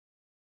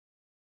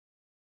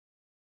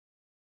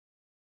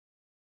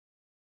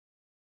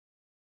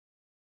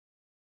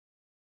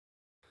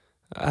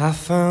I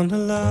found a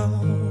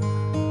love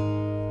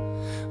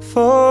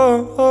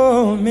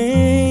for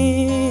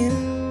me,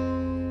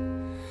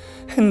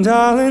 and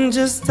darling,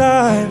 just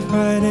dive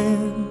right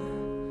in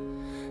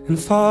and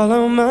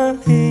follow my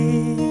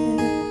lead.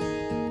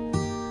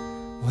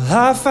 Well,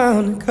 I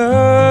found a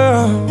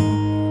girl,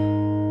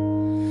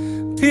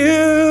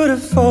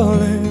 beautiful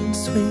and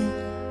sweet.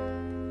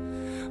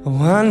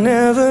 Oh, I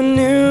never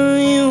knew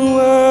you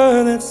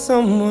were that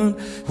someone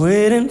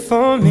waiting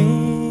for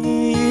me.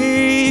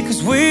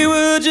 'Cause we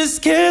were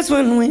just kids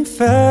when we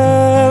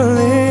fell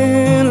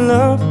in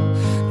love,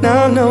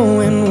 not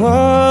knowing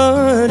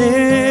what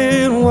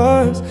it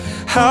was.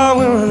 I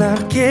will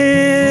not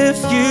give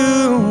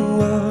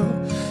you up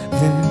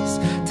this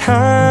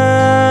time.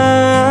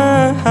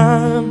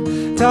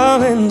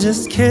 Darling,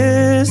 just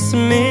kiss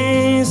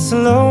me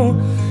slow.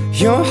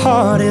 Your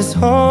heart is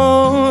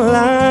all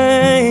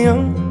I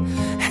own,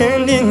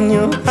 and in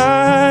your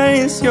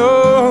eyes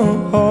you're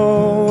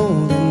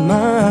holding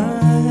mine.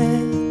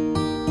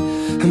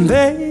 And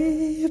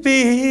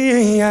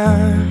baby,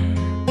 I'm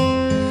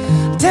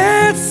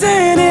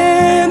dancing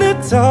in the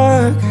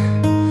dark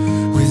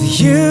with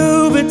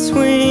you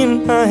between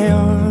my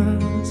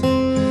arms,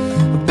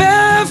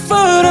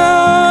 barefoot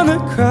on the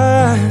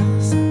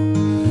grass,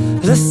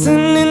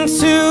 listening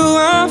to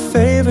our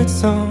favorite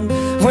song.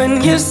 When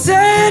you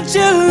said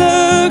you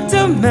looked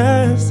a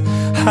mess,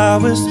 I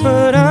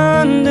whispered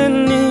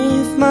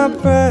underneath my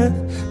breath,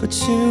 but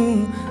you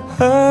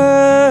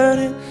heard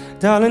it.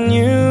 Darling,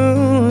 you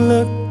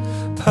look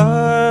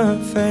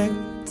perfect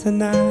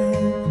tonight.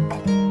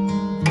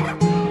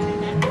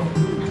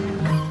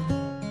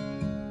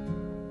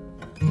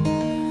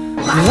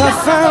 Well, I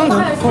found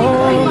a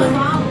woman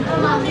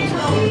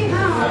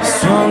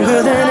stronger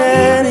than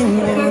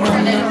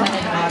anyone.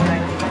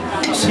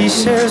 She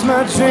shares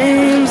my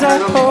dreams. I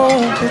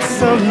hope that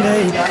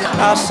someday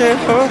I'll share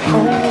her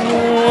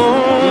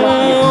home.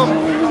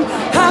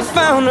 I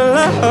found a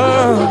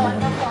love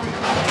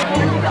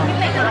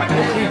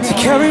to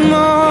carry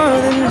more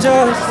than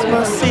just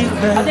my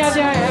secrets,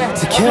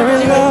 to carry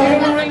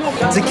love,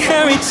 to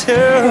carry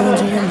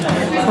children.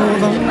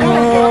 Hold on,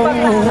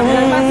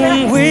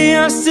 we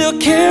are still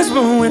kids,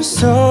 but we're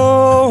so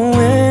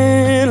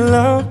in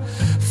love,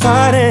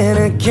 fighting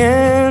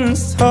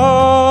against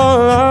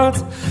all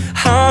odds.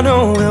 I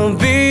know we'll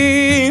be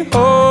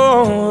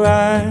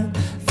alright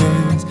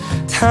this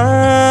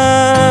time.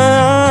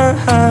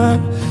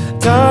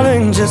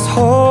 Darling, just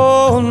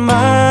hold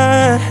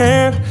my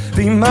hand.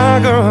 Be my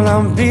girl,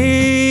 I'll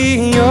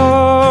be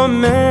your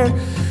man.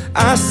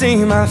 I see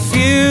my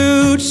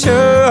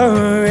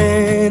future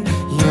in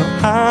your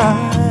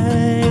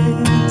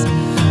eyes.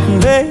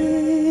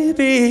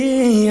 Baby,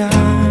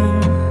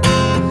 I'm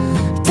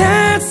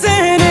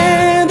dancing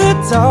in the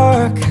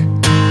dark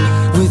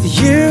with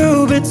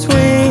you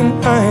between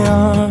my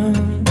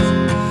arms,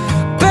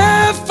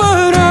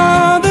 barefoot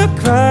on the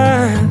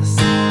grass,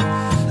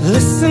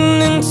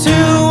 listening to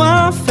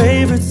our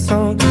favorite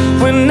song.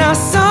 When I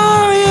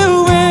saw you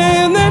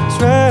in that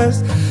dress,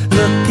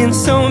 looking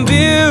so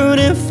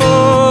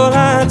beautiful,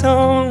 I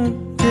don't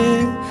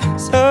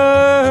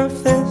deserve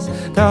this.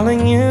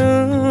 Darling, you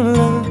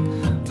look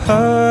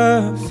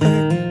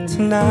perfect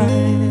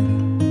tonight.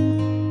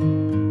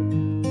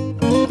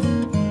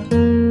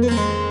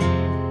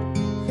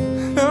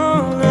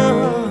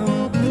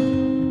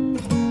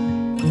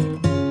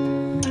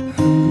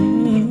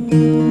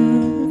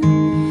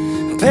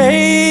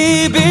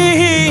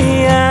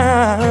 Baby,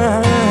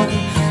 I'm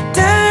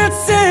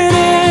dancing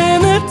in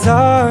the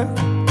dark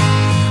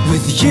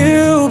with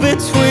you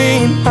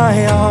between my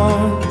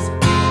arms,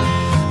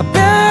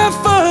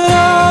 barefoot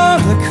on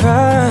the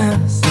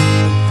grass,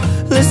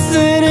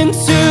 listening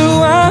to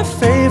our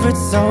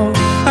favorite song.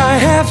 I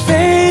have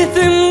faith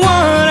in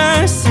what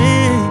I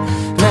see.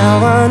 Now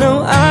I know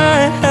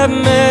I have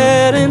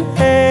met an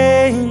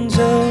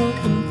angel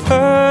in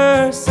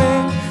person,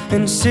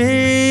 and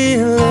she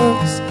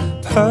looks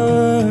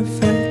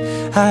perfect.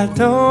 I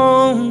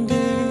don't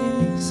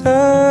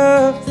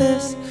deserve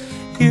this.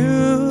 You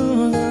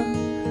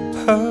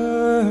look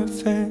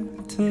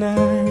perfect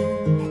tonight.